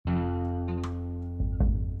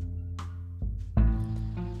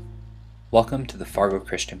Welcome to the Fargo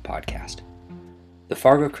Christian Podcast. The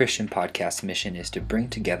Fargo Christian Podcast mission is to bring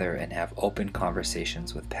together and have open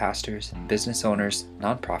conversations with pastors, business owners,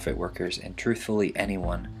 nonprofit workers, and truthfully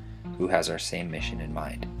anyone who has our same mission in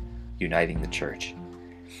mind, uniting the church.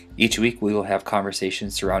 Each week we will have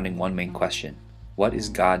conversations surrounding one main question: what is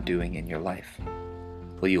God doing in your life?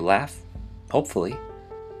 Will you laugh? Hopefully.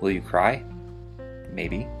 Will you cry?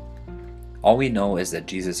 Maybe. All we know is that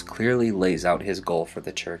Jesus clearly lays out his goal for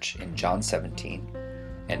the church in John 17,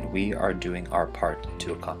 and we are doing our part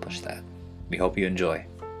to accomplish that. We hope you enjoy.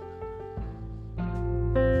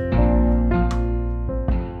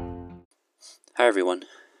 Hi everyone.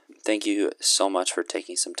 Thank you so much for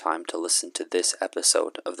taking some time to listen to this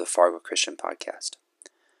episode of the Fargo Christian Podcast.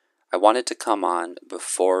 I wanted to come on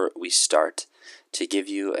before we start to give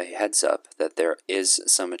you a heads up that there is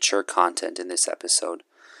some mature content in this episode.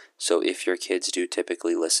 So if your kids do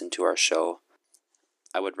typically listen to our show,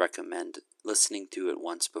 I would recommend listening to it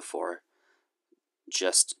once before,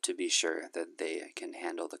 just to be sure that they can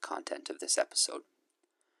handle the content of this episode.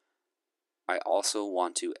 I also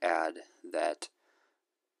want to add that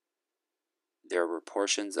there were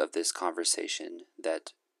portions of this conversation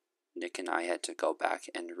that Nick and I had to go back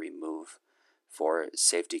and remove for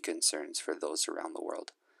safety concerns for those around the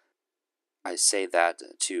world. I say that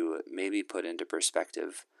to maybe put into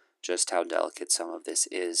perspective just how delicate some of this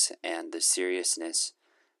is and the seriousness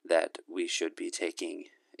that we should be taking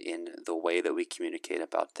in the way that we communicate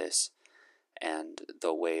about this and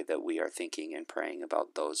the way that we are thinking and praying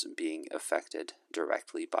about those being affected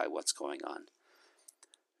directly by what's going on.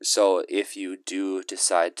 So if you do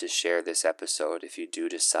decide to share this episode, if you do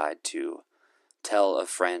decide to tell a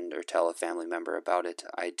friend or tell a family member about it,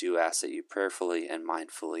 I do ask that you prayerfully and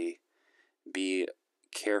mindfully be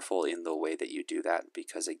careful in the way that you do that,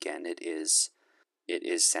 because again, it is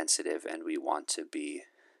sensitive, and we want to be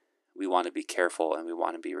careful and we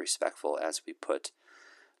want to be respectful as we put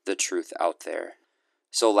the truth out there.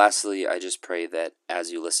 So lastly, I just pray that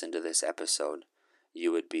as you listen to this episode,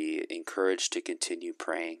 you would be encouraged to continue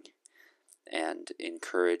praying and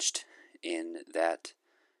encouraged in that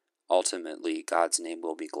ultimately God's name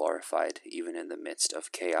will be glorified even in the midst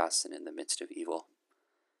of chaos and in the midst of evil.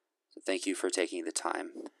 So thank you for taking the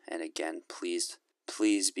time, and again, please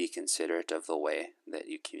be considerate of the way that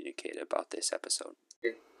you communicate about this episode.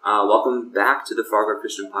 Okay. Welcome back to the Fargo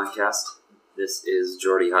Christian Podcast. This is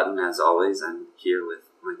Jordy Hutton, as always. I'm here with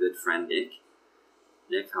my good friend Nick.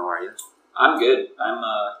 Nick, how are you? I'm good.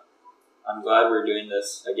 I'm glad we're doing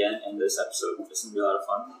this again in this episode. It's going to be a lot of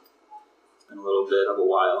fun. It's been a little bit of a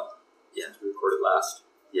while since we recorded last.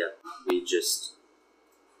 Yeah,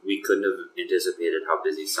 we couldn't have anticipated how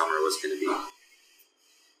busy summer was going to be.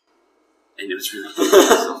 And it was really busy.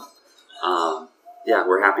 So, yeah,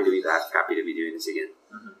 we're happy to be back, happy to be doing this again.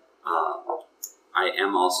 Mm-hmm. I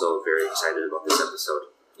am also very excited about this episode.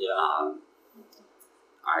 Yeah.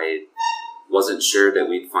 I wasn't sure that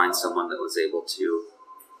we'd find someone that was able to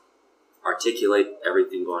articulate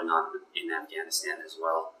everything going on in Afghanistan as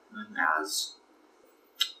well, mm-hmm. as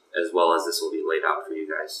well as this will be laid out for you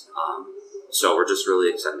guys. So we're just really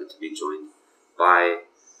excited to be joined by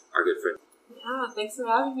our good friend. Yeah, thanks for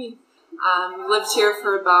having me. Lived here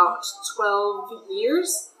for about 12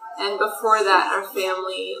 years, and before that our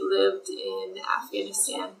family lived in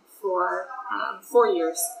Afghanistan for 4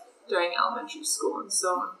 years during elementary school, and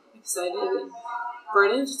so I'm excited and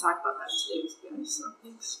burdened to talk about that today with you guys, so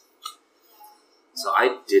thanks. So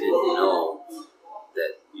I didn't know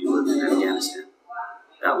that you lived in Afghanistan.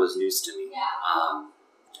 That was news to me.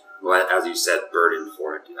 Well, as you said, burdened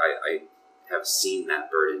for it. I have seen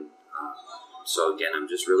that burden. So again, I'm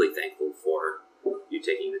just really thankful for you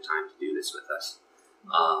taking the time to do this with us.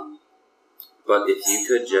 But if you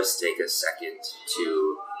could just take a second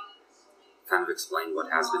to kind of explain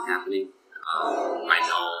what has been happening.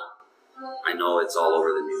 I know it's all over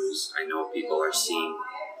the news. I know people are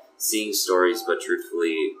seeing stories, but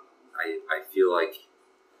truthfully, I feel like,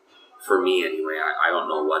 for me anyway, I don't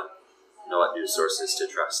know what news sources to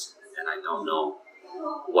trust, and I don't know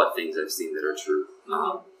what things I've seen that are true.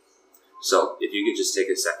 So if you could just take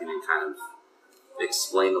a second and kind of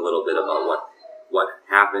explain a little bit about what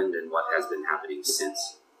happened and what has been happening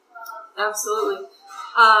since. Absolutely.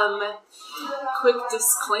 Quick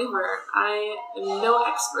disclaimer, I am no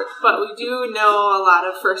expert, but we do know a lot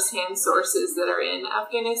of first-hand sources that are in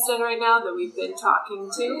Afghanistan right now that we've been talking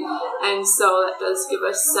to, and so that does give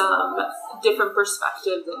us some different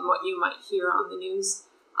perspective than what you might hear on the news.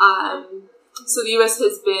 So the U.S.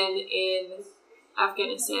 has been in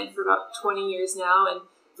Afghanistan for about 20 years now, and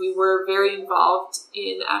we were very involved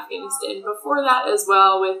in Afghanistan before that as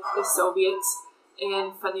well with the Soviets.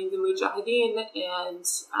 and funding the Mujahideen, and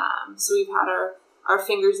so we've had our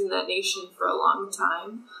fingers in that nation for a long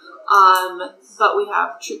time. But we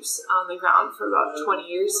have troops on the ground for about 20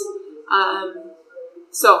 years.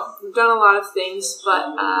 So we've done a lot of things,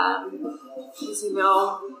 but as you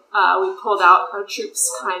know, we pulled out our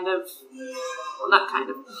troops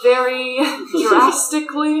very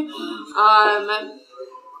drastically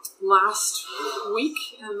last week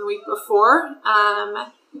and the week before.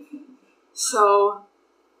 So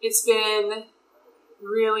it's been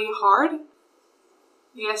really hard.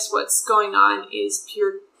 I guess what's going on is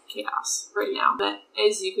pure chaos right now. But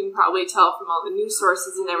as you can probably tell from all the news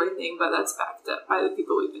sources and everything, but that's backed up by the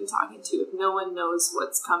people we've been talking to. No one knows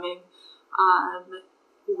what's coming,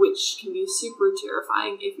 which can be super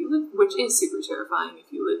terrifying if you live, which is super terrifying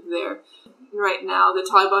if you live there. Right now, the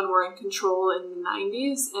Taliban were in control in the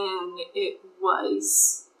 90s, and it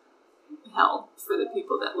was hell for the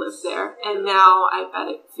people that live there. And now I bet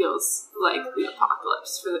it feels like the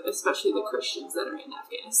apocalypse for especially the Christians that are in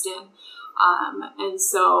Afghanistan. And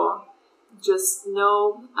so just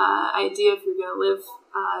no idea if you're going to live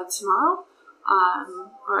tomorrow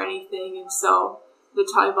or anything. And so the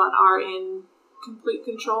Taliban are in complete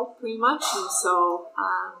control pretty much. And so,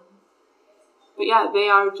 but yeah, they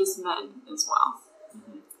are just men as well.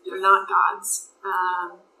 Mm-hmm. They're not gods.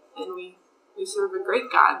 And we serve a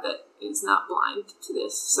great God that is not blind to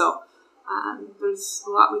this. So there's a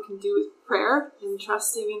lot we can do with prayer and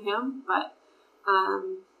trusting in Him. But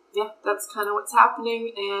yeah, that's kind of what's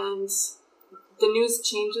happening. And the news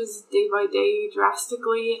changes day by day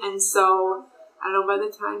drastically. And so I don't know, by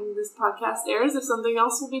the time this podcast airs, if something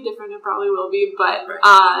else will be different, it probably will be. But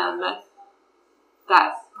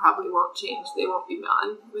that probably won't change. They won't be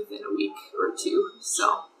gone within a week or two.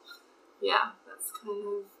 So yeah, that's kind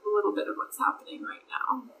of a little bit of what's happening right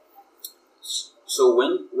now. So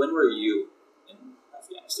when were you in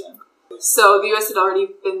Afghanistan? So the U.S. had already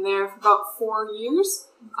been there for about 4 years.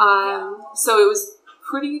 So it was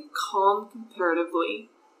pretty calm comparatively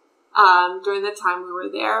during the time we were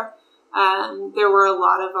there. There were a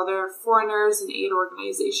lot of other foreigners and aid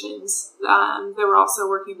organizations that were also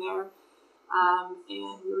working there. And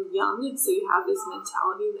we were young, and so you have this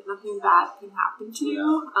mentality that nothing bad can happen to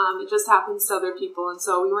you. It just happens to other people. And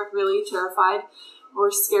so we weren't really terrified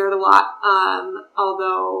or scared a lot.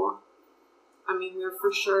 Although, I mean, we were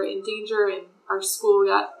for sure in danger, and our school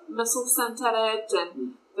got missiles sent at it,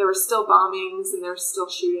 and there were still bombings, and there were still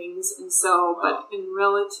shootings. And so, but in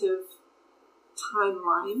relative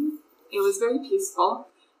timeline, it was very peaceful.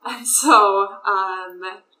 And so,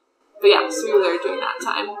 but yeah, so we were there during that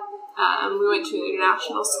time. We went to an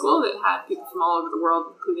international school that had people from all over the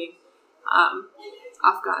world, including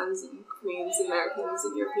Afghans and Koreans, and Americans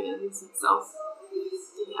and Europeans, and so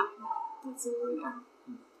yeah, that's where we were there.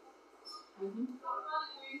 Mm-hmm.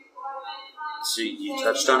 So you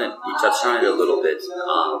touched on it. You touched on it a little bit,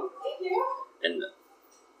 and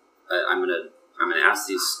I'm gonna ask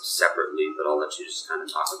these separately, but I'll let you just kind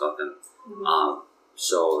of talk about them. Mm-hmm.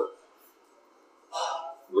 So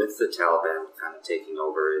with the Taliban kind of taking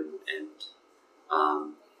over and I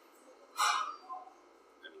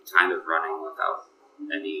mean, kind of running without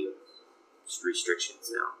any restrictions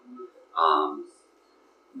now,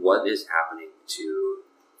 what is happening to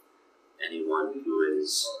anyone who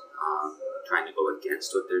is trying to go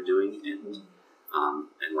against what they're doing, and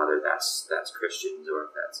whether that's Christians or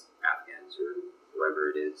if that's Afghans or whoever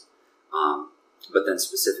it is, but then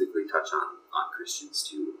specifically touch on Christians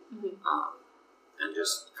too, and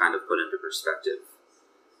just kind of put into perspective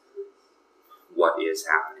what is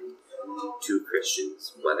happening to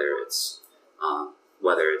Christians, whether it's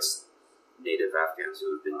native Afghans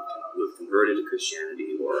who have converted to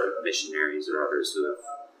Christianity, or missionaries or others who have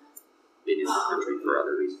been in the country for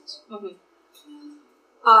other reasons. Mm-hmm.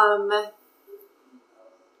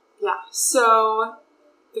 Yeah, so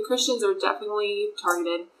the Christians are definitely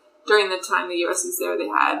targeted. During the time the U.S. was there, they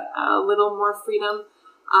had a little more freedom,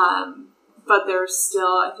 but they're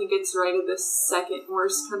still, I think it's rated the second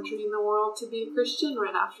worst country in the world to be a Christian,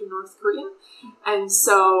 right after North Korea. And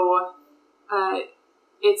so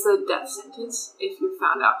it's a death sentence if you're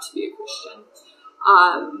found out to be a Christian.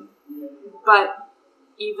 But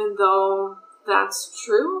even though that's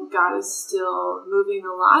true, God is still moving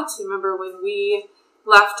a lot. Remember when we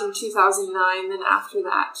left in 2009, then after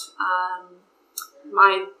that,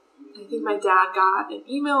 I think my dad got an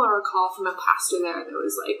email or a call from a pastor there that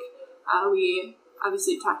was like, we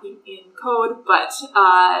obviously talking in code, but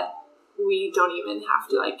we don't even have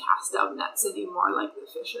to like cast out nets anymore. Like the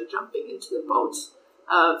fish are jumping into the boat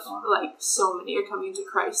of like so many are coming to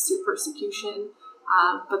Christ through persecution.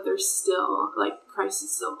 but there's still, like, Christ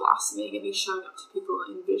is still blossoming, and he's showing up to people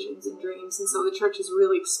in visions and dreams. And so the church has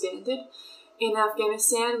really expanded in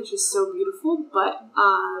Afghanistan, which is so beautiful. But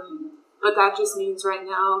that just means right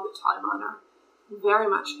now the Taliban are very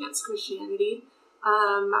much against Christianity.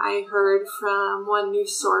 I heard from one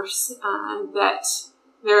news source that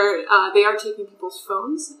they are taking people's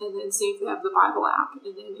phones and then seeing if they have the Bible app,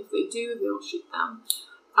 and then if they do, they will shoot them.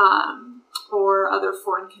 Or other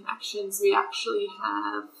foreign connections. We actually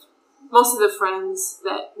have most of the friends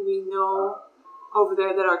that we know over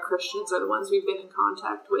there that are Christians are the ones we've been in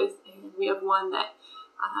contact with, and we have one that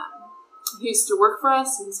he used to work for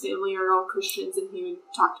us, and his family are all Christians, and he would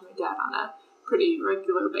talk to my dad on a pretty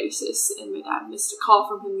regular basis, and my dad missed a call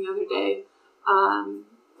from him the other day,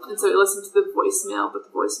 and so he listened to the voicemail, but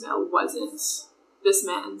the voicemail wasn't this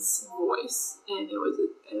man's voice, and it was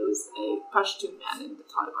a Pashtun man, and the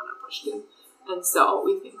Taliban are Pashtun. And so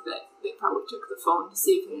we think that they probably took the phone to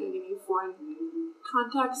see if they had any foreign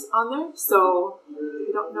contacts on there. So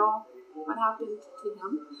we don't know what happened to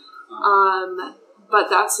him. But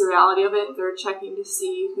that's the reality of it. They're checking to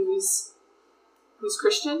see who's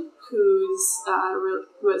Christian, who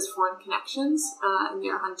has foreign connections, and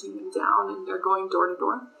they're hunting them down, and they're going door to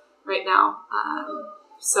door right now.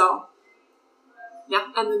 So yeah,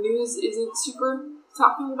 and the news isn't super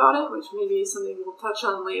talking about it, which maybe is something we'll touch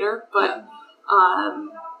on later. But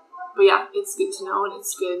yeah, it's good to know, and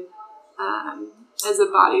it's good as a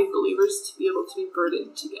body of believers to be able to be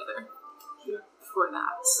burdened together for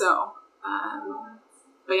that. So,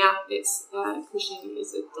 but yeah, it's Christianity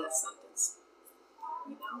is a death sentence.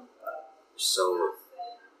 You know. So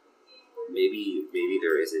maybe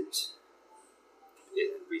there isn't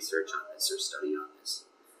research on this or study on this,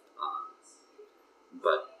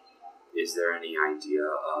 but is there any idea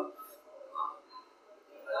of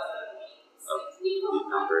the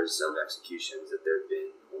numbers of executions that there have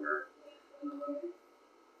been, or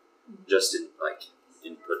just in put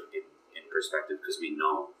in perspective, because we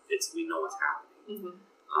know what's happening.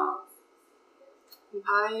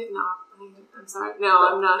 I'm sorry.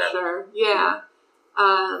 No, I'm not sure. Yeah.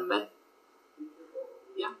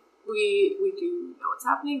 Yeah. We do know what's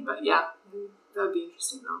happening, but yeah, that would be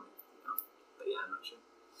interesting though. But yeah, I'm not sure.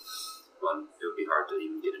 Well, it would be hard to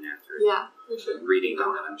even get an accurate for sure. reading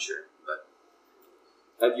on that, I'm sure. But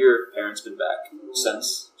have your parents been back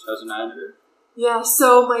since 2009? Or? Yeah,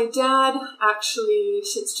 so my dad actually,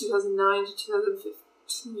 since 2009 to 2015,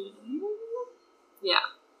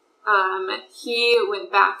 he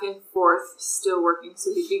went back and forth, still working,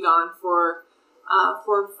 so he'd be gone for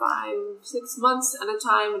 4, 5, 6 months at a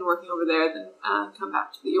time and working over there, then come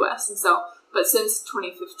back to the U.S. And so, but since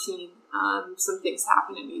 2015, some things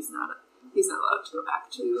happened, and he's not allowed to go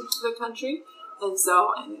back to the country, and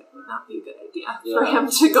it would not be a good idea for him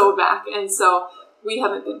to go back, and so we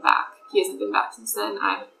haven't been back. He hasn't been back since then.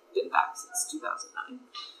 I've been back since 2009.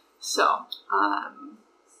 So,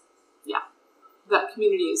 that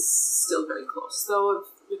community is still very close, though, of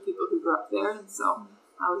the people who grew up there, and so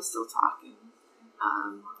we still talk and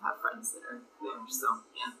have friends that are there. So,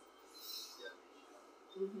 yeah.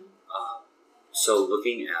 So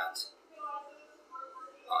looking at,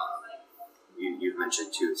 you've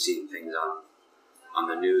mentioned too, seeing things on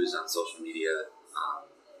the news, on social media.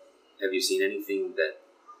 Have you seen anything that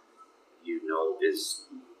you know is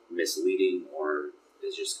misleading or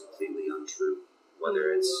is just completely untrue?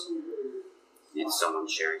 Whether it's someone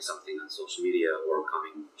sharing something on social media or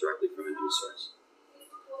coming directly from a news source.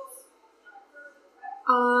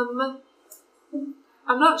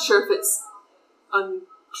 I'm not sure if it's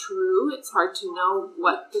untrue. It's hard to know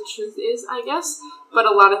what the truth is, I guess. But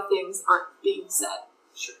a lot of things aren't being said.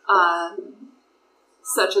 Sure.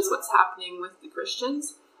 Such as what's happening with the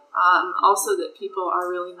Christians. Also that people are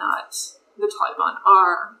really not, the Taliban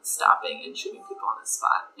are stopping and shooting people on the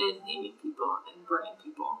spot and hanging people and burning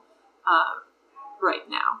people right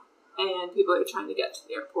now. And people are trying to get to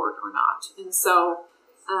the airport or not. And so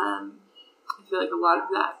I feel like a lot of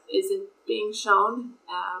that isn't being shown,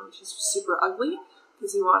 which is super ugly,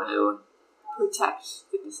 because we want to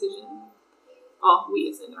protect the decision. Well, we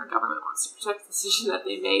as in our government wants to protect the decision that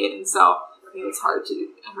they made, and so I think it's hard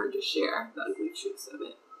to share the ugly truths of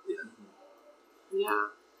it. Yeah.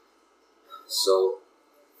 So,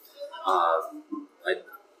 I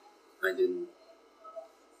didn't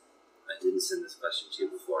send this question to you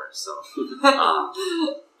before, so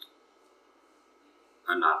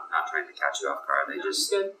I'm not trying to catch you off guard. I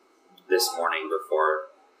just this morning before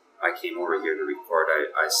I came over here to record,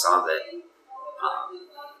 I saw that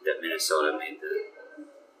that Minnesota made the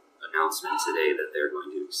announcement today that they're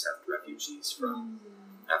going to accept refugees from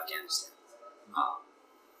Afghanistan,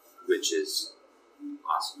 which is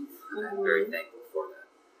awesome. And I'm very thankful for that.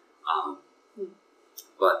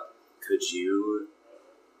 But could you?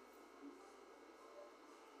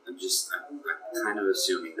 I'm kind of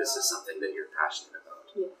assuming this is something that you're passionate about.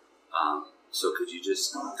 Yeah. So could you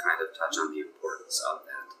just kind of touch on the importance of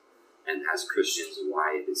that, and as Christians,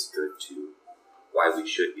 why it is good why we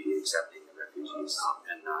should be accepting the refugees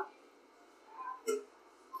and not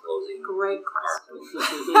closing. Great question.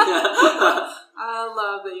 I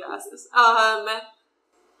love that you asked this.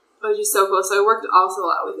 Which is so cool. So I worked also a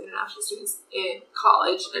lot with international students in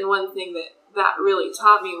college, and one thing that really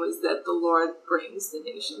taught me was that the Lord brings the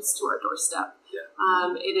nations to our doorstep. Yeah.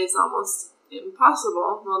 It is almost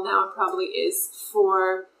impossible, well now it probably is,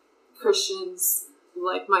 for Christians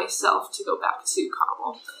like myself to go back to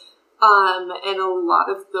Kabul. And a lot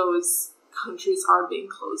of those countries are being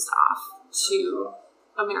closed off to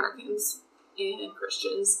Americans and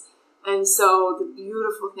Christians. And so the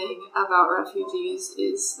beautiful thing about refugees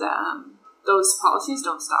is that those policies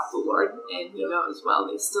don't stop the Lord, and He knows well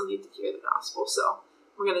they still need to hear the gospel. So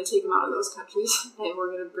we're going to take them out of those countries, and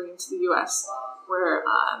we're going to bring them to the U.S., where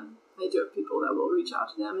they do have people that will reach out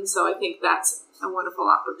to them. And so I think that's a wonderful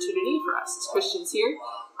opportunity for us as Christians here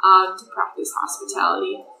to practice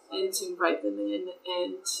hospitality and to invite them in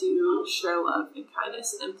and to share love and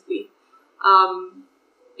kindness and empathy.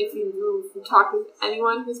 If you talk with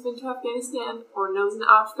anyone who's been to Afghanistan or knows an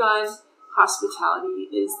Afghan, hospitality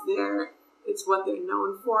is it's what they're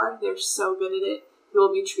known for. They're so good at it. You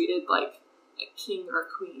will be treated like a king or a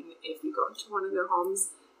queen if you go into one of their homes.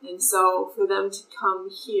 And so for them to come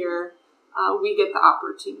here, we get the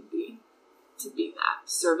opportunity to be that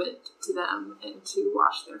servant to them and to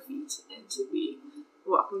wash their feet and to be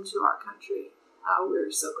welcome to our country. We're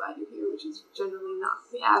so glad you're here, which is generally not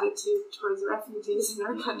the attitude towards refugees in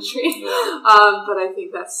our country. Yeah. But I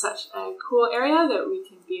think that's such a cool area that we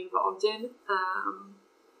can be involved in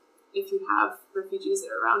if you have refugees that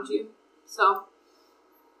are around you. So,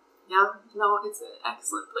 yeah, no, it's an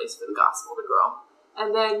excellent place for the gospel to grow.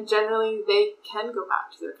 And then generally they can go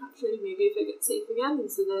back to their country, maybe if it gets safe again. And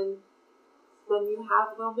so then you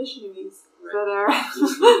have little missionaries that are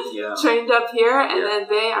trained up here, and then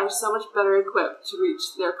they are so much better equipped to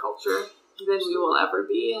reach their culture than we will ever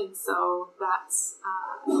be. And so that's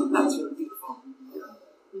really beautiful. Yeah.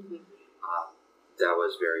 Mm-hmm. That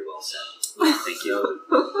was very well said. Thank you.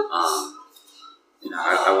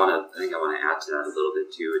 I think I want to add to that a little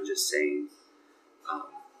bit too, and just saying,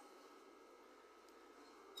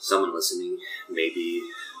 someone listening maybe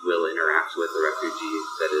will interact with a refugee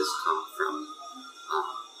that has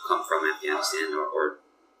come from Afghanistan or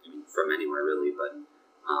from anywhere really, but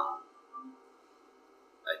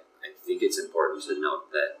I think it's important to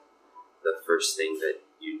note that the first thing that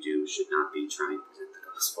you do should not be trying to present the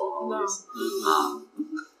gospel always. No.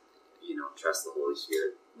 Trust the Holy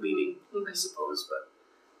Spirit leading, I suppose, but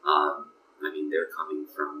they're coming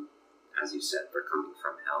from, as you said, they're coming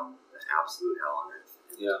from hell, the absolute hell on earth.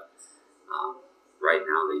 And, right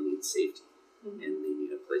now they need safety, and they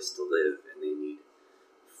need a place to live, and they need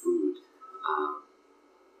food.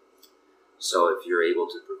 So if you're able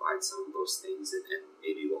to provide some of those things, and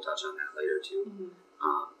maybe we'll touch on that later too,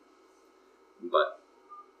 but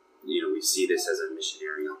we see this as a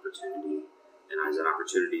missionary opportunity and as an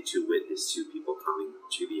opportunity to witness to people coming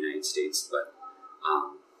to the United States, but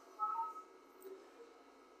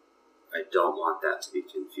I don't want that to be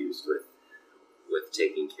confused with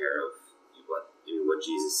taking care of what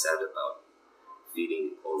Jesus said about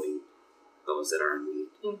feeding and clothing those that are in need.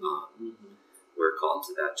 We're called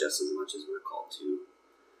to that just as much as we're called to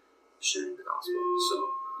sharing the gospel. So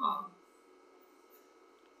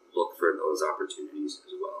look for those opportunities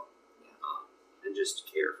as well, and just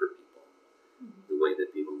care for people the way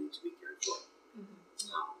that people need to be cared for.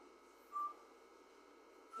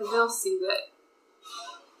 And they'll see that,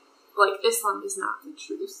 Islam is not the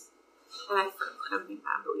truth. And I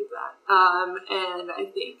believe that. And I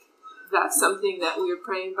think that's something that we were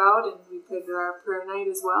praying about, and we prayed at our prayer night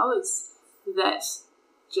as well, is that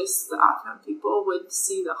just the Afghan people would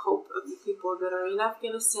see the hope of the people that are in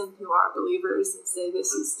Afghanistan who are believers and say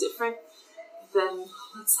this is different than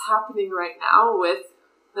what's happening right now with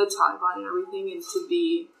the Taliban and everything, and to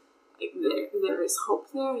be there is hope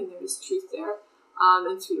there and there is truth there.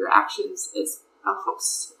 And through your actions as a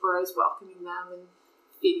host or as welcoming them and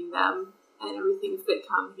feeding them and everything, if they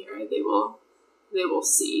come here, they will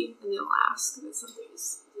see and they'll ask that something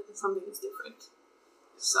is different.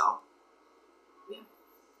 So, yeah.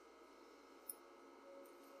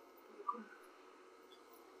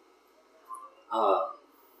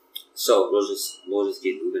 So we'll just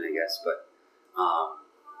keep moving, I guess. But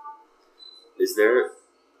is there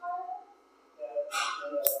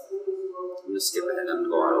I'm going to skip ahead. I'm going to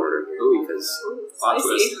go out of order here because...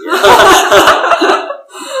 Spicy.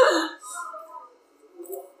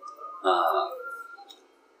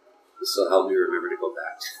 So help me remember to go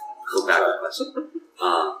back to the question.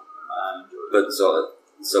 But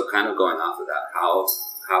so kind of going off of that, how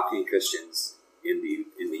can Christians in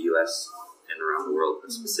the U.S. and around the world,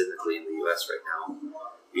 but specifically in the U.S. right now,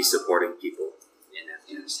 be supporting people in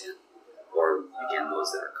Afghanistan, or again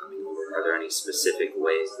those that are coming over? Are there any specific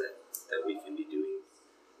ways that we can be doing,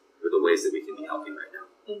 or the ways that we can be helping right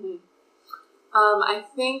now? Mm-hmm. I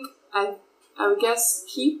think I would guess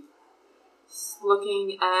keep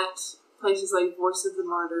looking at places like Voice of the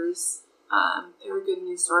Martyrs. They're a good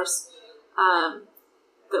news source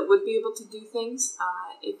that would be able to do things.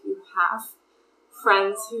 If you have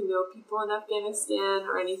friends who know people in Afghanistan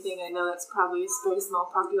or anything, I know that's probably a very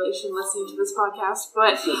small population listening to this podcast,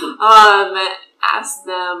 but ask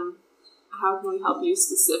them, how can we help you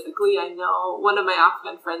specifically? I know one of my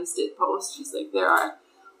Afghan friends did post, she's like, there are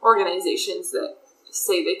organizations that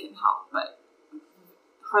say they can help, but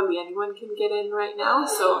hardly anyone can get in right now,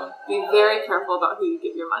 so be very careful about who you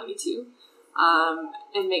give your money to,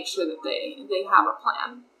 and make sure that they have a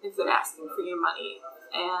plan if they're asking for your money,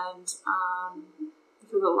 and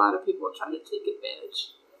because a lot of people try to take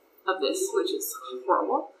advantage of this, which is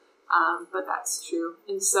horrible, but that's true.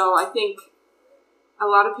 And so I think a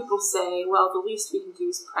lot of people say, well, the least we can do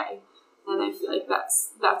is pray, and I feel like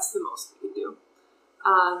that's the most we can do,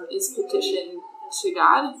 is petition to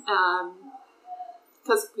God,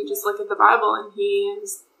 because if we just look at the Bible, and He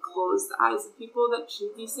has closed the eyes of people that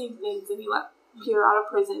shouldn't be seeing things, and He let Peter out of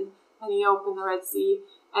prison, and He opened the Red Sea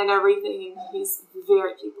and everything, and He's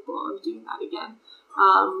very capable of doing that again.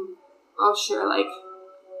 I'll share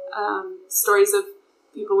stories of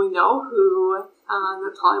people we know who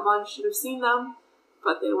the Taliban should have seen them,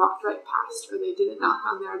 but they walked right past, or they didn't knock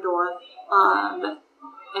on their door,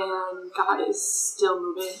 and God is still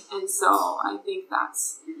moving. And so I think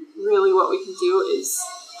that's really what we can do, is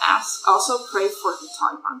also pray for the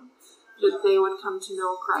Taliban, that they would come to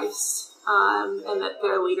know Christ, and that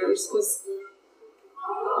their leaders, because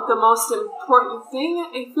the most important thing,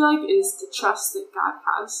 I feel like, is to trust that God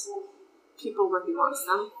has people where He wants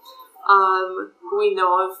them. We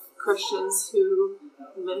know of Christians who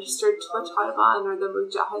ministered to the Taliban or the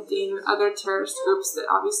Mujahideen or other terrorist groups that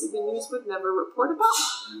obviously the news would never report about,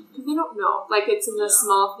 because they don't know. Like, it's in the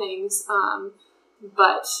small things,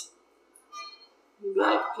 but you'd be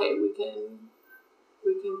like, okay, we can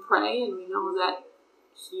pray, and we know that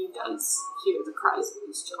He does hear the cries of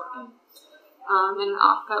His children. And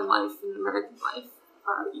Afghan life and American life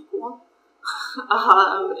are equal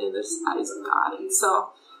in the eyes of God. And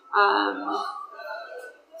so,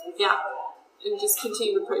 and just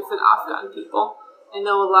continue to pray for the Afghan people. I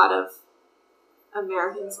know a lot of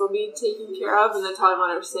Americans will be taken care of, and the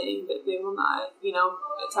Taliban are saying that they will not,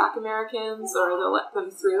 attack Americans, or they'll let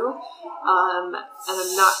them through. And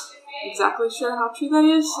I'm not exactly sure how true that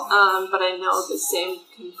is, but I know the same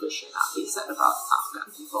can for sure not be said about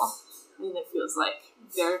Afghan people. And it feels like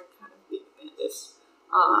they're kind of being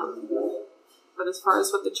abandoned. But as far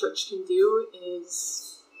as what the church can do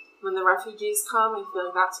is, when the refugees come, I feel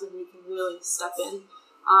like that's when we can really step in,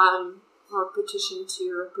 or petition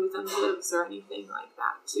to representatives or anything like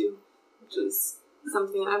that too, which is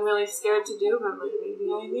something I'm really scared to do, but I'm like, maybe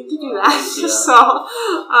I need to do that. Yeah. So,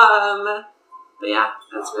 but yeah,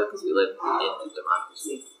 that's real, because we live in a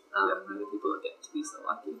democracy, where the people get to be so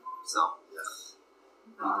lucky. So.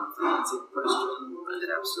 That's a question. It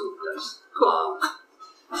absolutely does. Cool.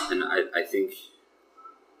 And I think,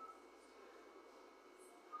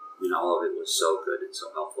 all of it was so good and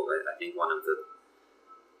so helpful. I think one of the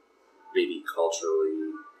maybe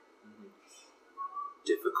culturally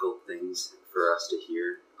difficult things for us to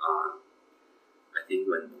hear, I think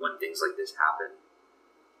when things like this happen,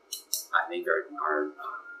 I think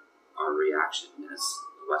our reaction as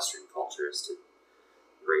a Western culture is to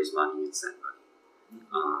raise money and send money.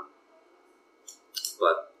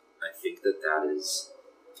 But I think that's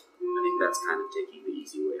kind of taking the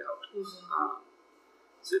easy way out.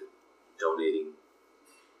 So donating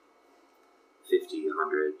 50,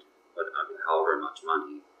 100, however much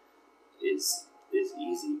money is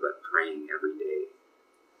easy, but praying every day,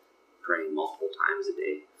 praying multiple times a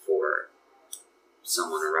day for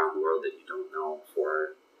someone around the world that you don't know,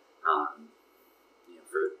 for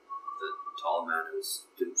the Taliban who's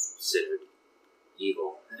considered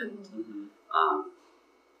evil, and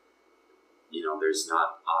there's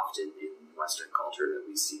not often in Western culture that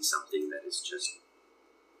we see something that is just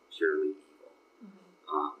purely evil.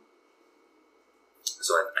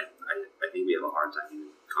 So I think we have a hard time even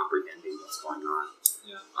comprehending what's going on.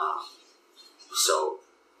 Yeah. So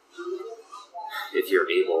if you're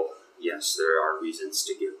able, yes, there are reasons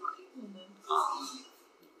to give money.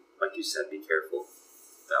 Like you said, be careful.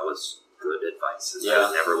 That was good advice. Yeah.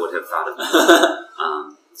 I never would have thought of that.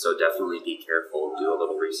 So definitely be careful. Do a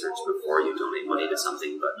little research before you donate money to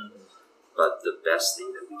something. But the best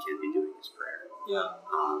thing that we can be doing is prayer. Yeah.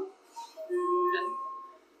 And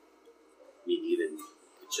I mean, even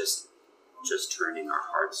just turning our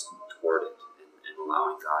hearts toward it and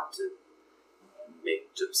allowing God to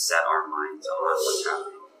set our minds on what's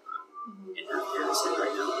happening in Afghanistan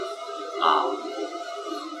right now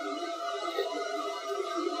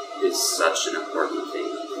is such an important thing,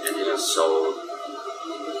 and it is so.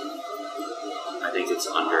 I think it's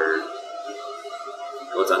undervalued.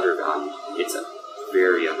 It's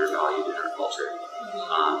very undervalued in our culture.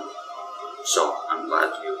 So I'm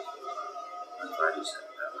glad you said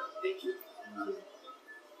it that way. Thank you.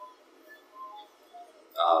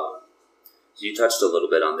 So you touched a little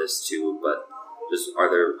bit on this too, but are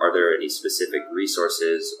there any specific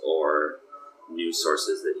resources or news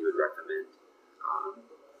sources that you would recommend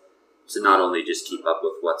to not only just keep up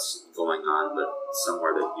with what's going on, but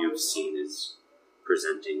somewhere that you've seen is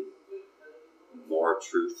presenting more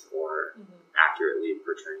truth or accurately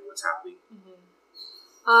portraying what's happening?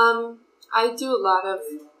 I do a lot of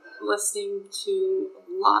listening to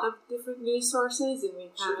a lot of different news sources, and we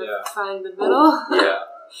kind of find the middle.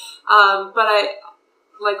 But I,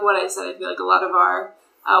 like what I said, I feel like a lot of our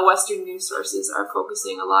Western news sources are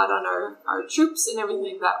focusing a lot on our troops and everything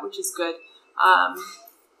like that, which is good,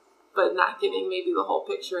 but not giving maybe the whole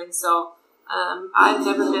picture. And so I've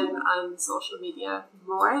never been on social media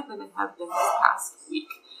more than I have been this past week,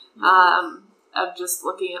 of just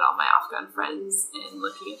looking at all my Afghan friends and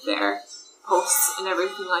looking at their posts and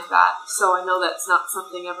everything like that. So I know that's not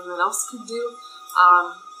something everyone else can do.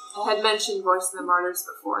 I had mentioned Voice of the Martyrs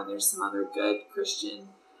before, and there's some other good Christian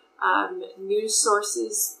news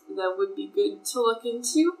sources that would be good to look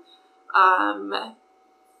into. I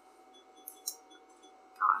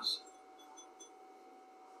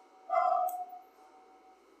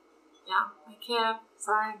can't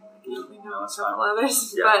think of a couple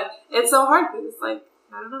others, but it's so hard because it's like,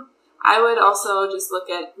 I don't know. I would also just look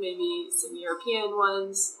at maybe some European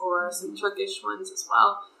ones or some Turkish ones as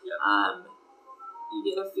well. You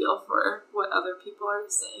get a feel for what other people are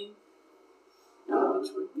saying,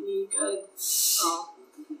 which would be good. So,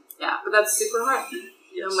 but that's super hard.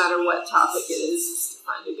 No matter what topic it is, to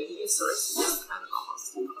find a good news source is kind of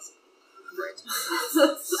almost impossible. Right.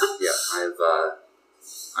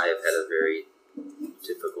 I have had a very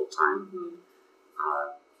difficult time.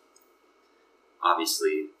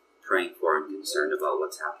 Obviously, praying for and concerned about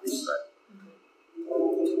what's happening, but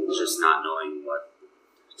just not knowing what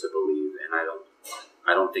to believe. And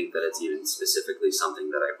I don't think that it's even specifically something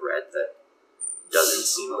that I've read that doesn't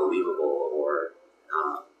seem believable, or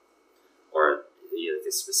like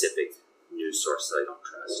a specific news source that I don't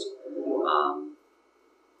trust.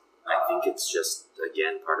 I think it's just,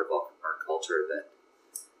 again, part of our culture that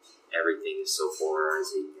everything is so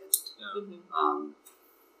polarizing,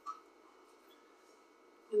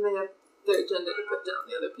 and they have their agenda to put down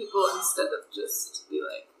the other people instead of just be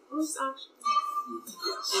like, what's actually?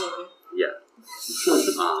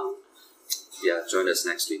 Join us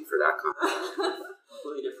next week for that conversation.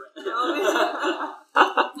 Completely different.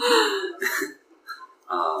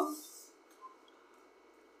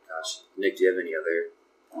 Nick, do you have any other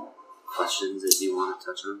questions that you want to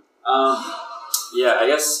touch on? I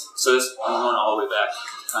guess so. I'm going all the way back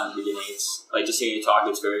to kind of the beginning. It's like just hearing you talk.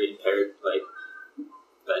 It's very impaired. Like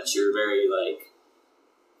that you're very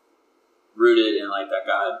rooted in that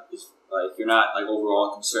God is you're not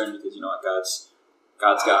overall concerned because you know what God's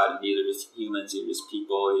God, and neither just humans. You're just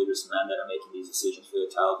people. You're just men that are making these decisions for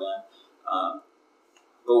the Taliban.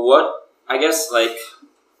 But what I guess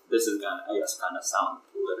this is gonna kind of sound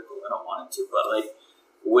political. I don't want it to, but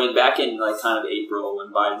when back in kind of April,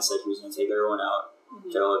 when Biden said he was going to take everyone out,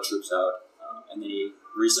 get all the troops out, and then he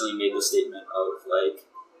recently made the statement of it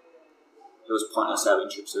was pointless having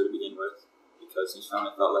troops there to begin with because he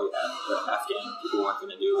finally felt like the Afghan people weren't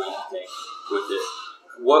going to do anything with it.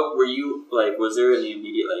 What were you Was there any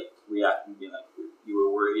immediate reaction, being you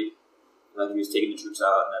were worried he was taking the troops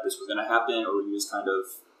out and that this was going to happen, or were you just kind of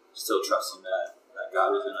still trusting that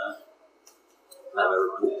God was going to have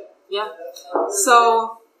everyone? Yeah.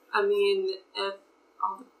 So, I mean, if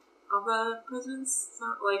all the presidents,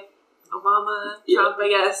 Obama, Trump, I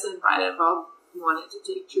guess, and Biden all wanted to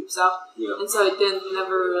take troops out. Yeah. And so it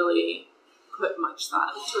never really put much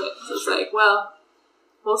thought into it. So it's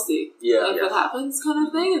we'll see if it happens kind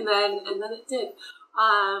of thing. And then it did.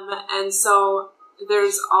 And so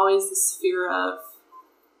there's always this fear of,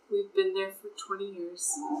 we've been there for 20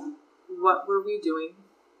 years. What were we doing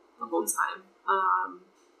the whole time?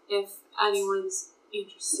 If anyone's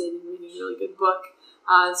interested in reading a really good book,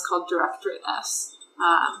 it's called Directorate S,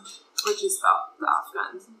 which is about the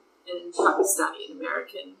Afghans and Pakistani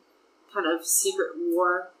American kind of secret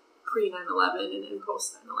war pre 9/11 and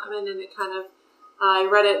post 9/11, and it kind of, I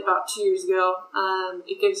read it about 2 years ago.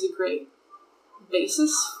 It gives a great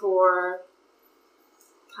basis for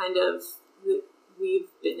kind of we've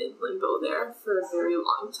been in limbo there for a very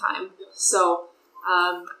long time. So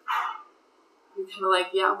you're kind of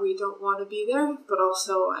like, yeah, we don't want to be there, but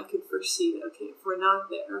also I could foresee that, okay, if we're not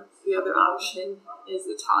there, the other option is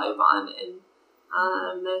the Taliban, and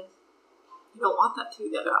you don't want that to be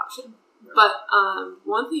the other option. Right. But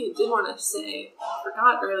one thing I did want to say, I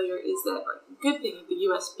forgot earlier, is that like, the good thing of the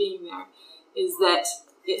U.S. being there is that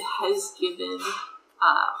it has given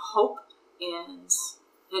hope and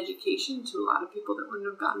education to a lot of people that wouldn't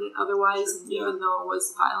have gotten it otherwise. And even though it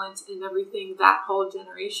was violent and everything, that whole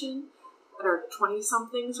generation that are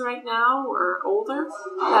 20-somethings right now or older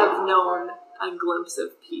have known a glimpse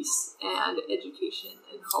of peace and education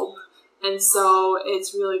and hope. And so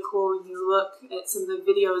it's really cool when you look at some of the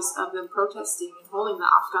videos of them protesting and holding the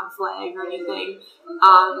Afghan flag or anything,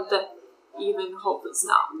 that even hope is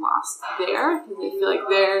not lost there, because I feel like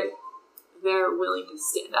they're willing to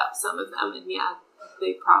stand up, some of them, and yeah,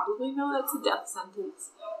 they probably know that's a death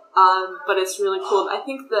sentence. But it's really cool. I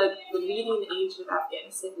think the median age of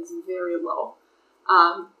Afghanistan is very low.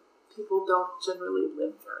 People don't generally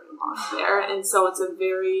live very long there, and so it's a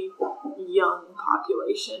very young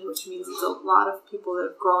population, which means it's a lot of people that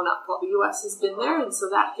have grown up while the U.S. has been there, and so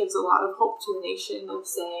that gives a lot of hope to the nation of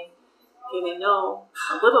saying, okay, they know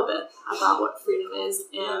a little bit about what freedom is,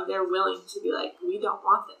 and they're willing to be like, we don't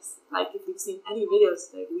want this. Like, if you've seen any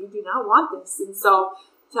videos, like, we do not want this. And so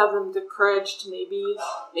to have them the courage to maybe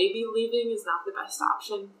leaving is not the best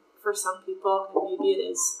option for some people, and maybe it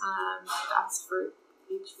is. That's for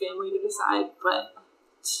each family to decide, but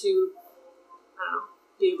to, I don't know,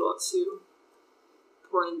 be able to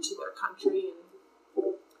pour into their country, and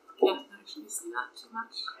I can't actually say that too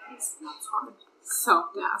much. That's hard.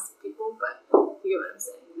 So to ask people, but you get what I'm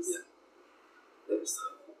saying. There's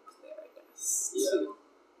hope there, I guess. And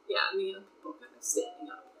the young people kind of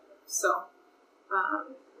standing up. So,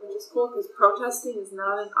 which is cool because protesting is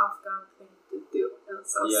not an Afghan thing to do. And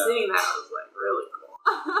so seeing that was like really cool.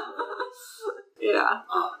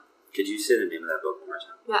 Could you say the name of that book one more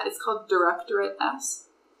time? Yeah, it's called Directorate S.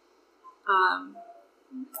 Don't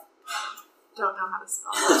know how to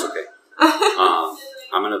spell it. That's okay.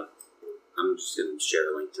 I'm just gonna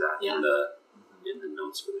share a link to that in the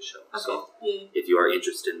notes for the show. Okay. So if you are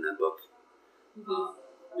interested in that book,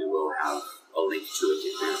 we will have a link to it if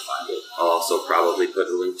you can find it. I'll also probably put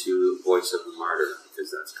a link to Voice of a Martyr, because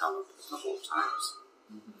that's come up a couple of times.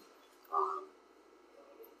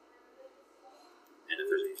 And if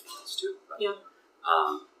there's anything else too. But,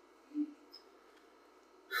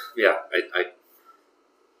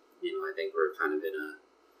 I think we're kind of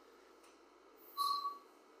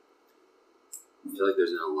I feel like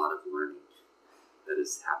there's been a lot of learning that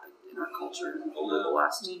has happened in our culture over the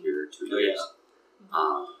last year or 2 years.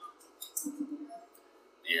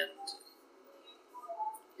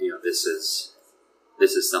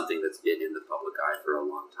 This is something that's been in the public eye for a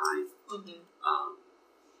long time.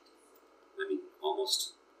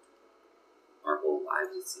 Almost our whole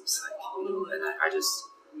lives, it seems like, and I just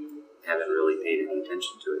haven't really paid any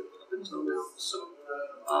attention to it up until now. So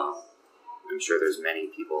I'm sure there's many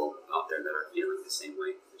people out there that are feeling the same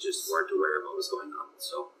way, just weren't aware of what was going on.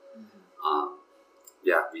 So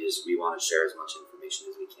we want to share as much information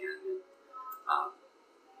as we can, and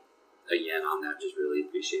again, on that, just really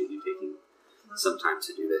appreciate you taking some time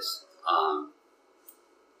to do this.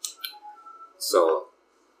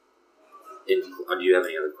 Do you have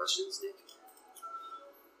any other questions, Nick?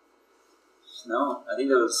 No, I think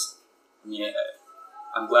that was.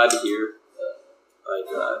 I'm glad to hear,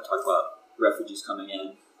 talk about refugees coming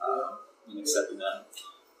in and accepting them.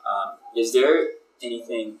 Is there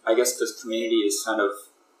anything? I guess because community is kind of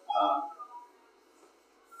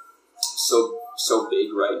so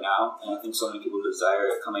big right now, and I think so many people desire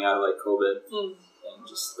it coming out of COVID, and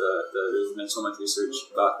just there's been so much research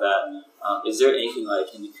about that. Is there anything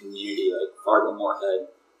in the community, Fargo Moorhead,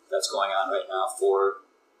 that's going on right now for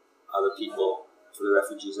other people, for the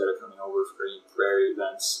refugees that are coming over, for any prayer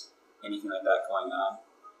events, anything like that going on?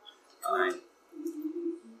 I'm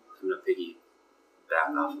going to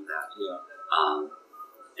piggyback off of that.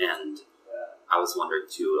 And I was wondering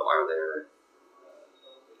too, are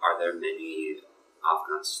there many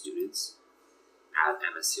Afghan students at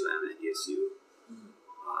MSUM and ESU.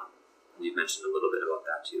 You mentioned a little bit about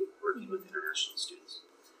that too, working with international students.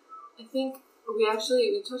 I think we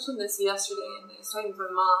touched on this yesterday, and I was talking to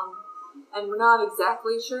my mom, and we're not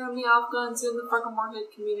exactly sure how many Afghans are in the Fargo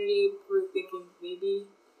Moorhead community. We're thinking maybe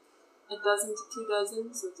a dozen to 2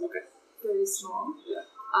 dozen, so it's very small. Yeah.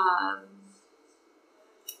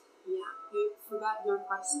 You forgot your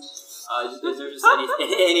question. Is there just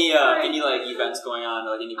any like events going on,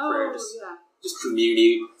 like any prayer, just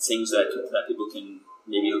community things that people can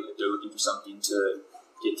maybe if they're looking for something to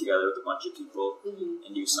get together with a bunch of people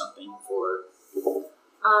and do something for?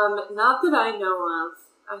 Not that I know of.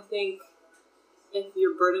 I think if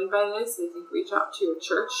you're burdened by this, I think reach out to your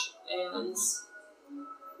church and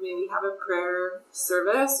maybe have a prayer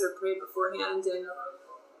service or pray beforehand. And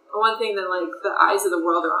one thing that the eyes of the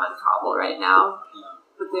world are on Kabul right now,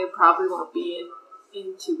 but they probably won't be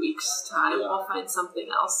in 2 weeks' time. Yeah. We'll find something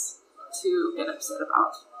else to get upset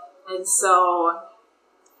about. And so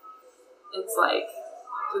it's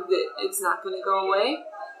it's not going to go away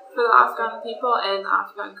for the Afghan people and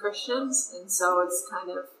Afghan Christians. And so it's kind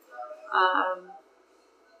of,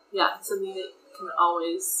 something that can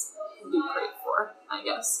always be prayed for, I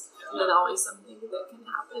guess. And always something that can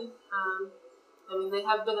happen. They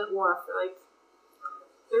have been at war for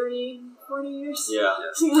 30, 40 years.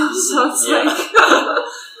 Yeah. So it's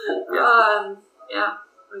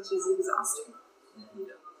which is exhausting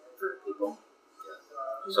for people.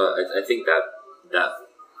 So I think that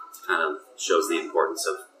kind of shows the importance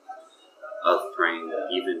of praying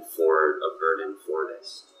even for a burden for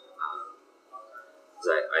this.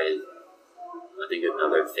 I think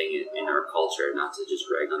another thing in our culture, not to just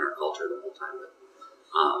rag on our culture the whole time, but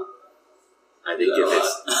I think if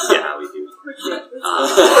it's we do.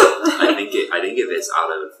 I think if it's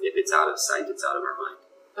out of sight, it's out of our mind.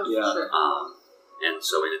 Oh, sure. And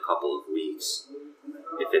so in a couple of weeks,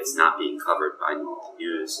 if it's not being covered by the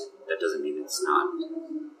news, that doesn't mean it's not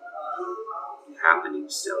happening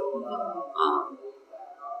still.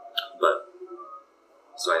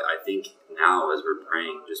 So I think now as we're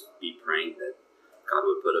praying, just be praying that God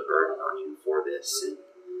would put a burden on you for this, and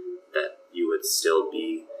that you would still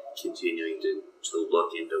be continuing to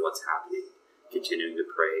look into what's happening, continuing to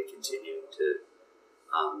pray, continuing to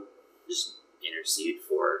just intercede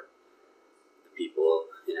for the people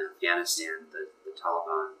in Afghanistan, the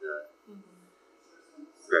Taliban, the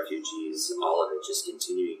refugees, all of it, just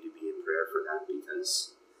continuing to be in prayer for them,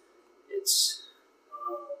 because it's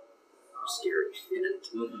scary, and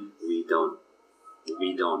we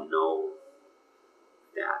don't know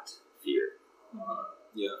that fear.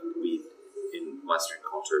 Yeah. We in Western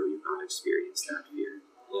culture, we've not experienced that fear.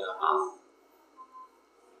 Yeah.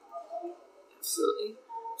 Absolutely.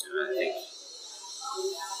 And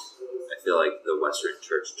I feel like the Western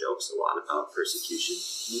church jokes a lot about persecution,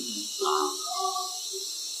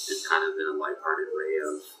 and kind of in a lighthearted way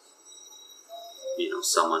of,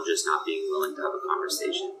 someone just not being willing to have a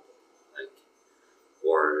conversation,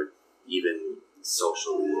 or even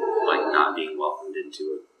socially, not being welcomed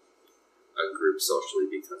into a group socially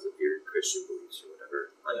because of your Christian beliefs or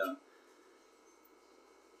whatever.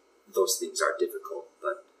 Those things are difficult,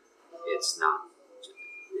 but it's not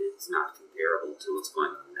comparable to what's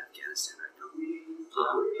going on in Afghanistan right now.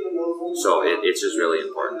 So it's just really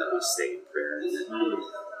important that we stay in prayer, and that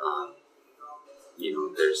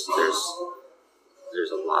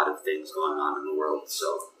there's a lot of things going on in the world,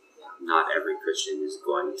 so not every Christian is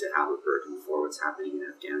going to have a burden for what's happening in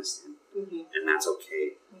Afghanistan, and that's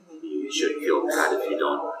okay. You shouldn't feel bad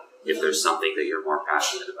if there's something that you're more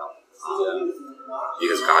passionate about,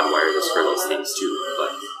 because God wired us for those things too,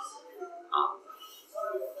 but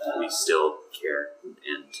we still care,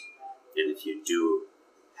 and if you do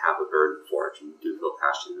have a burden for it, you do feel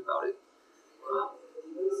passionate about it,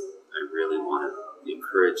 I really want to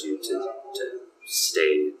encourage you to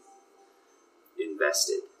stay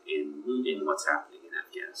invested in what's happening in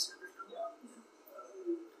Afghanistan right now.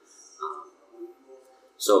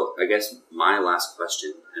 So I guess my last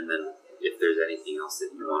question, and then if there's anything else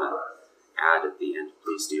that you want to add at the end,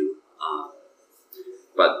 please do.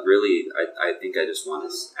 But really, I think I just want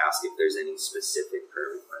to ask if there's any specific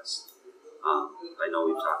prayer requests. I know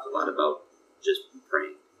we've talked a lot about just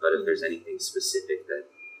praying, but if there's anything specific that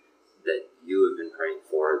you have been praying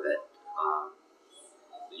for, that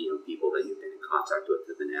people that you've been in contact with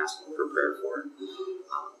have been asking for prayer for,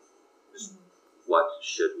 what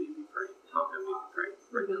should we be praying? How can we be praying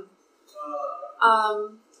right now?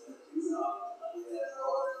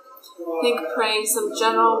 I think praying some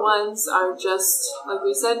general ones are just, like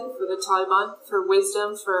we said, for the Taliban, for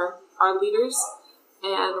wisdom for our leaders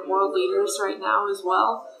and world leaders right now as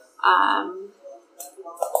well.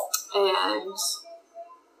 and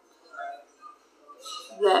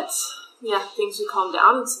that things would calm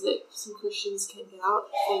down, and so that some Christians can get out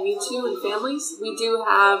if they need to, and families. We do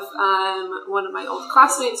have one of my old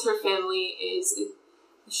classmates. Her family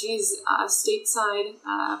she's stateside.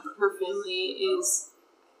 Her family is,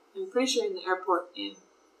 I'm pretty sure, in the airport in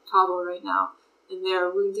Kabul right now, and they're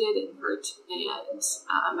wounded and hurt, and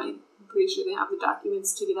I'm pretty sure they have the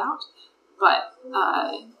documents to get out, but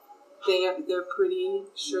they're pretty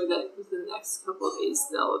sure that within the next couple of days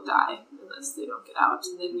they'll die unless they don't get out.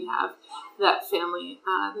 And then we have that family,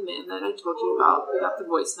 the man that I told you about, we got the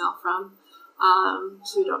voicemail from,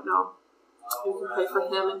 so we don't know. We can pray for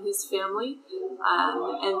him and his family.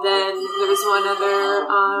 And then there's one other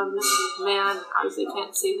man, obviously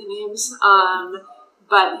can't say the names,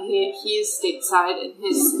 but he is stateside, and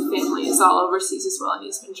his family is all overseas as well, and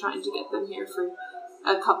he's been trying to get them here for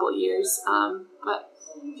a couple of years. But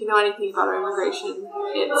if you know anything about our immigration,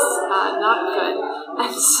 it's not good.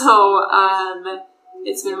 And so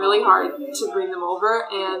it's been really hard to bring them over,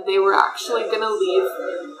 and they were actually going to leave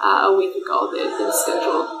a week ago. They had been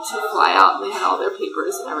scheduled to fly out, and they had all their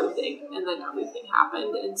papers and everything, and then everything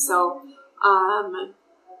happened. And so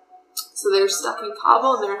they're stuck in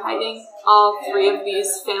Kabul, and they're hiding. All three of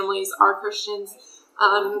these families are Christians.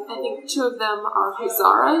 I think two of them are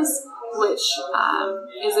Hazaras, which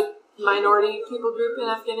is a minority people group in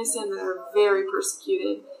Afghanistan that are very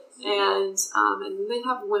persecuted, and they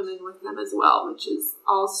have women with them as well, which is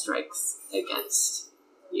all strikes against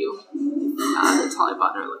you. The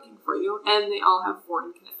Taliban are looking for you, and they all have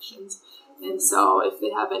foreign connections. And so if they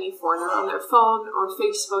have any foreigner on their phone or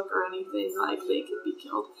Facebook or anything, like, they could be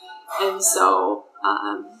killed. And so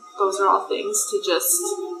those are all things to just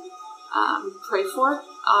pray for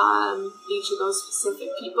each of those specific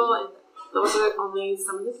people. And those are only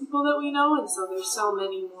some of the people that we know, and so there's so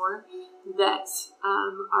many more that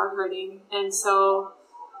are hurting. And so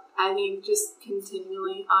I think just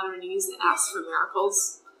continually on our knees and ask for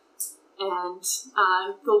miracles. And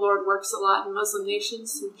the Lord works a lot in Muslim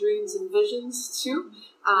nations through dreams and visions too,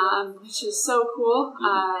 which is so cool.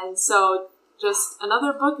 And so just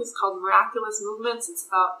another book is called Miraculous Movements. It's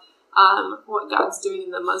about what God's doing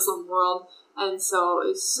in the Muslim world. And so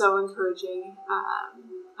it's so encouraging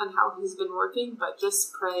on how he's been working, but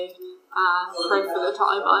just pray for the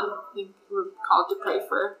Taliban. I think we're called to pray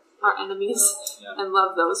for our enemies and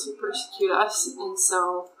love those who persecute us. And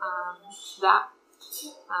so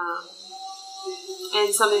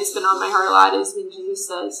and something that's been on my heart a lot is when Jesus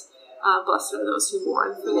says, blessed are those who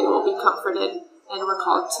mourn, for they will be comforted. And we're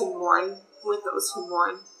called to mourn with those who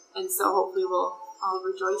mourn. And so hopefully we'll all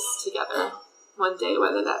rejoice together one day,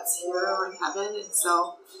 whether that's here or in heaven. And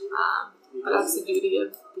so, but that's the beauty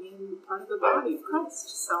of being part of the body of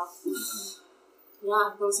Christ. So,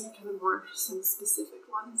 yeah, those are kind of more some specific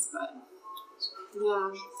ones, but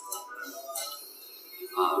yeah.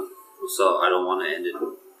 So I don't want to end it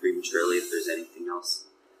prematurely. If there's anything else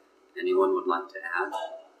anyone would like to add?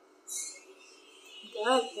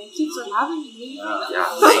 Good. Thank you for having me. Yeah,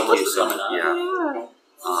 thank you so much.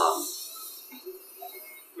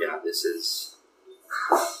 Yeah, this is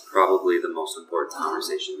probably the most important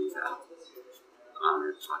conversation we've had on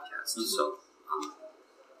our podcast. Mm-hmm. So,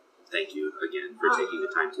 thank you again for taking the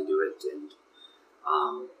time to do it. And,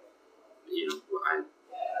 I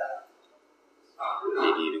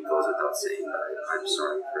maybe even goes without saying, but I'm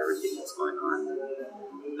sorry for everything that's going on,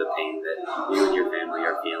 the pain that you and your family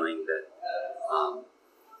are feeling, that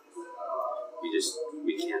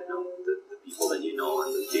we can't know the people that you know,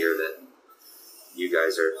 and the fear that you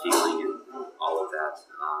guys are feeling, and all of that.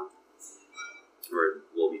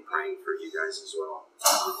 We'll be praying for you guys as well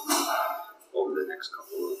over the next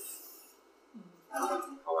couple of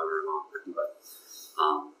however long.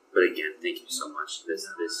 But again, thank you so much. This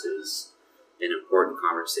is an important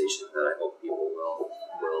conversation that I hope people will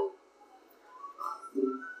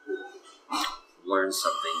learn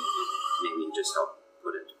something, and maybe just help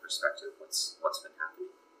put into perspective what's been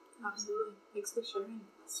happening. Absolutely. Thanks for sharing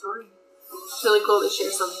that story. It's really cool to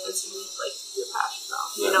share something that's like you're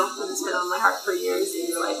passionate about, and it's been on my heart for years, and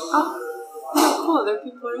you're like, cool, other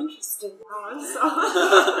people are interested now, so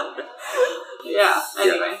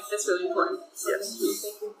anyway, that's really important. So yes.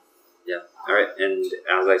 Thank you. Yeah. All right. And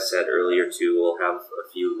as I said earlier too, we'll have a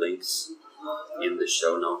few links in the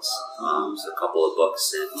show notes. So a couple of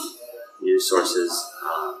books and news sources.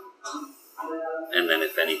 And then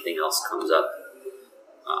if anything else comes up,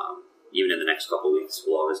 even in the next couple of weeks,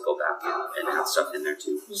 we'll always go back and add stuff in there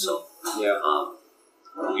too. Mm-hmm. So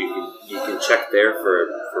you can check there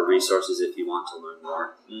for resources if you want to learn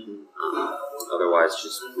more. Mm-hmm. Otherwise,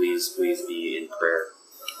 just please be in prayer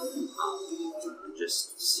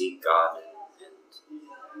just seek God and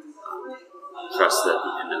trust that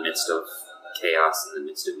in the midst of chaos, in the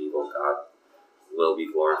midst of evil, God will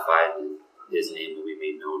be glorified and His name will be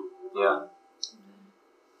made known.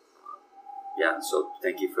 So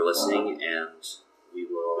thank you for listening, and we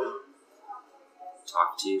will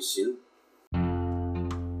talk to you soon.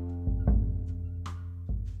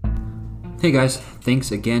 Hey guys,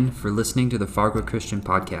 thanks again for listening to the Fargo Christian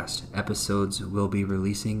Podcast. Episodes will be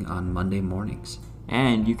releasing on Monday mornings.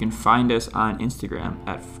 And you can find us on Instagram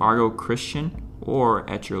at Fargo Christian or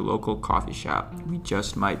at your local coffee shop. We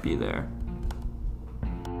just might be there.